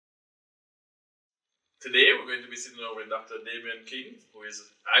today we're going to be sitting down with Dr. Damien King, who is,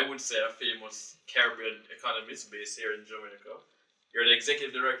 I would say, a famous Caribbean economist based here in Jamaica. You're the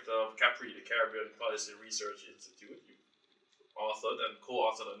executive director of CAPRI, the Caribbean Policy Research Institute. You authored and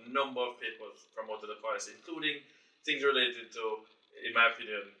co-authored a number of papers promoting the policy, including things related to, in my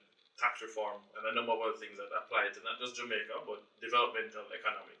opinion, tax reform and a number of other things that apply to not just Jamaica, but developmental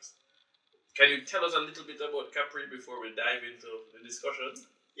economics. Can you tell us a little bit about CAPRI before we dive into the discussion?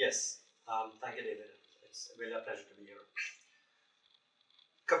 Yes, thank you, David. It's really a pleasure to be here.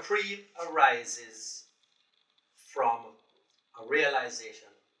 CAPRI arises from a realization,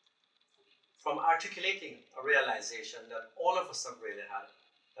 from articulating a realization that all of us have really had,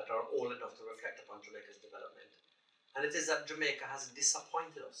 that are old enough to reflect upon Jamaica's development. And it is that Jamaica has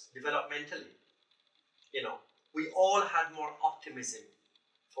disappointed us developmentally. You know, we all had more optimism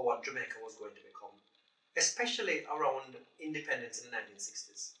for what Jamaica was going to become, especially around independence in the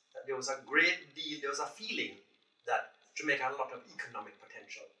 1960s. That there was a great deal, there was a feeling that Jamaica had a lot of economic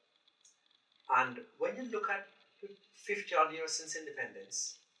potential. And when you look at 50 odd years since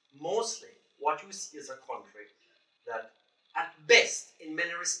independence, mostly what you see is a country that at best, in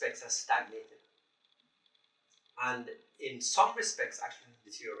many respects, has stagnated. And in some respects actually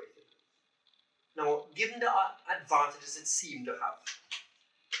deteriorated. Now, given the advantages it seemed to have,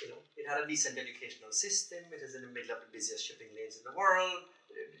 you know, it had a decent educational system, it is in the middle of the busiest shipping lanes in the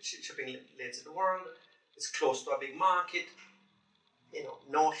world, it's close to a big market, you know,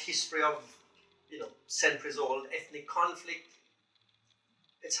 no history of, you know, centuries old ethnic conflict.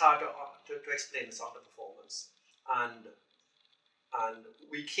 It's hard to explain this underperformance. And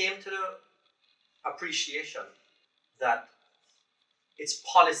we came to the appreciation that its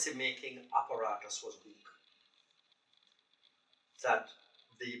policy-making apparatus was weak. That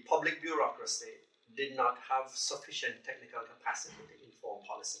the public bureaucracy did not have sufficient technical capacity to inform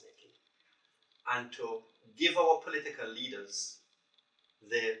policy-making and to give our political leaders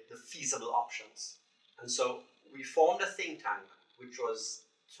the feasible options. And so we formed a think tank which was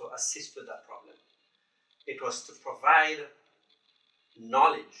to assist with that problem. It was to provide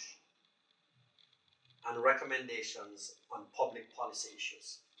knowledge and recommendations on public policy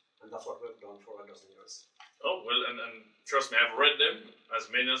issues. And that's what we've done for a dozen years. Oh, well, and trust me, I've read them, as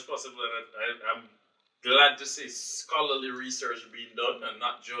many as possible, and I'm glad to see scholarly research being done and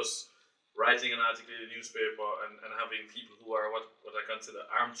not just writing an article in a newspaper and having people who are what I consider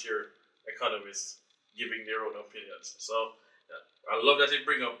armchair economists giving their own opinions. So I love that you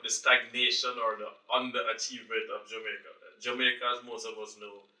bring up the stagnation or the underachievement of Jamaica. Jamaica, as most of us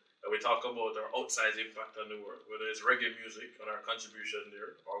know, we talk about our outsized impact on the world, whether it's reggae music and our contribution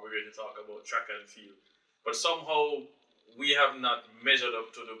there, or we're going to talk about track and field. But somehow we have not measured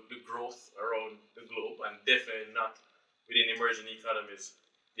up to the growth around the globe, and definitely not within emerging economies.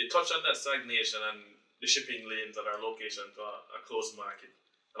 You touch on that stagnation and the shipping lanes and our location to a closed market.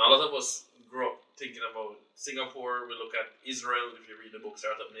 And a lot of us grew up thinking about Singapore. We look at Israel, if you read the book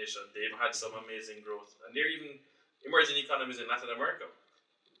Startup Nation, they've had some amazing growth. And they're even emerging economies in Latin America.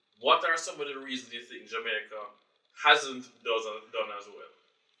 What are some of the reasons you think Jamaica hasn't done as well?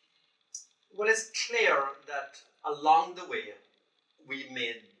 Well, it's clear that along the way, we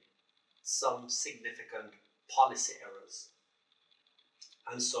made some significant policy errors.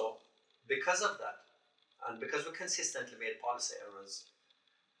 And so, because of that, and because we consistently made policy errors,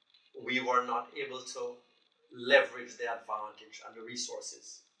 we were not able to leverage the advantage and the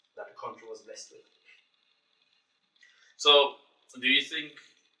resources that the country was blessed with. So, do you think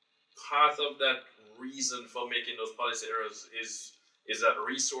part of that reason for making those policy errors is that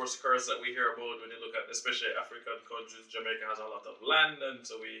resource curse that we hear about when you look at especially African countries? Jamaica has a lot of land, and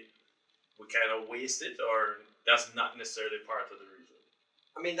so we kind of waste it, or that's not necessarily part of the reason?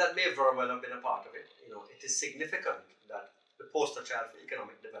 I mean, that may very well have been a part of it. You know, it is significant that the poster child for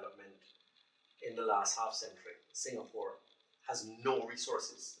economic development in the last half century, Singapore, has no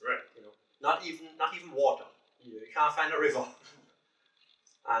resources. Right. You know, not even water. You can't find a river.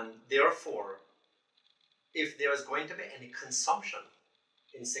 And therefore, if there is going to be any consumption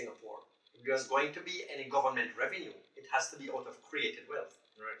in Singapore, if there is going to be any government revenue, it has to be out of created wealth.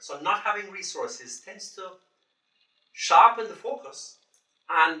 Right. So not having resources tends to sharpen the focus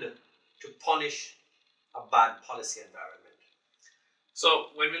and to punish a bad policy environment.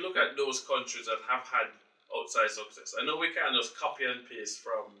 So when we look at those countries that have had outside success, I know we can't just copy and paste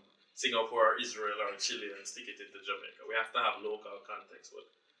from Singapore or Israel or Chile and stick it into Jamaica. We have to have local context. But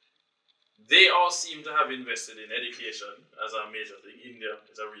they all seem to have invested in education as a major thing. India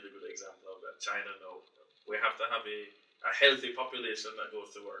is a really good example of that. China now. We have to have a healthy population that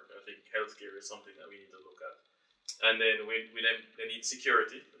goes to work. I think healthcare is something that we need to look at. And then they need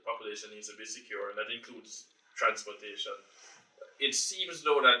security. The population needs to be secure, and that includes transportation. It seems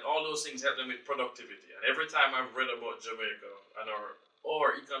though that all those things help them with productivity. And every time I've read about Jamaica and our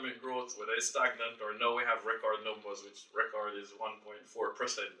economic growth, whether it's stagnant or now we have record numbers, which record is 1.4%,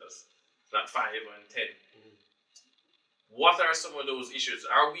 that's not 5 and 10. Mm-hmm. What are some of those issues?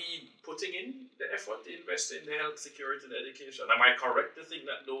 Are we putting in the effort to invest in the health, security, and education? Am I correct to think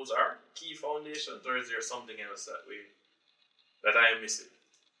that those are key foundations, or is there something else that I am missing?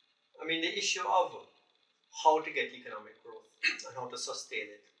 I mean, the issue of how to get economic growth and how to sustain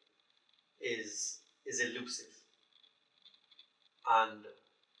it is elusive and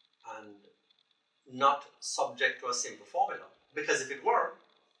not subject to a simple formula. Because if it were,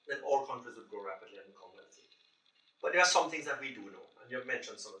 then all countries would grow rapidly and become wealthy. But there are some things that we do know, and you've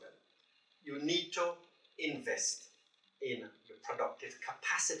mentioned some of them. You need to invest in the productive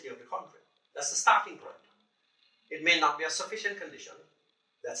capacity of the country. That's the starting point. It may not be a sufficient condition,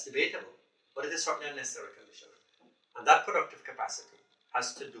 that's debatable, but it is certainly a necessary condition. And that productive capacity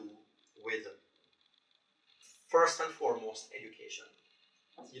has to do with, first and foremost, education.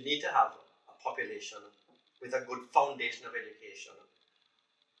 You need to have a population with a good foundation of education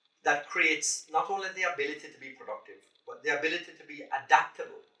that creates not only the ability to be productive, but the ability to be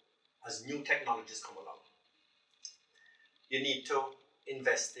adaptable as new technologies come along. You need to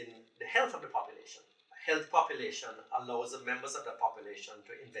invest in the health of the population. A healthy population allows the members of the population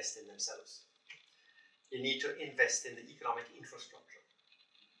to invest in themselves. You need to invest in the economic infrastructure.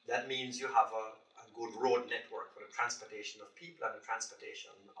 That means you have a good road network for the transportation of people and the transportation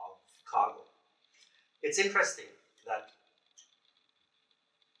of cargo. It's interesting that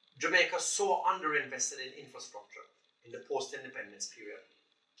Jamaica so underinvested in infrastructure in the post-independence period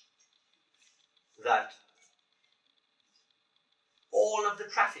that all of the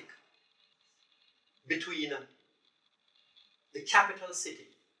traffic between the capital city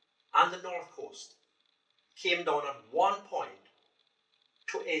and the north coast came down at one point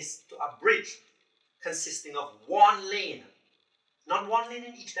to a bridge consisting of one lane, not one lane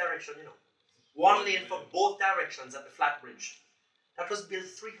in each direction, one lane for both directions at the flat bridge. That was built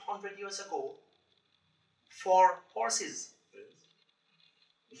 300 years ago for horses.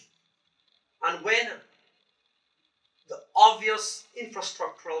 And when the obvious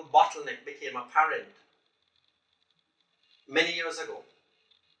infrastructural bottleneck became apparent many years ago,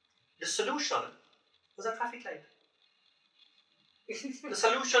 the solution was a traffic light. The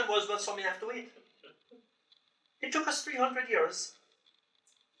solution was, well, somebody have to wait. It took us 300 years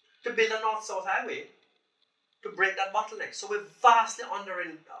to build a north-south highway to break that bottleneck. So we're vastly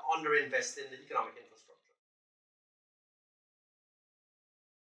underinvested in the economic infrastructure.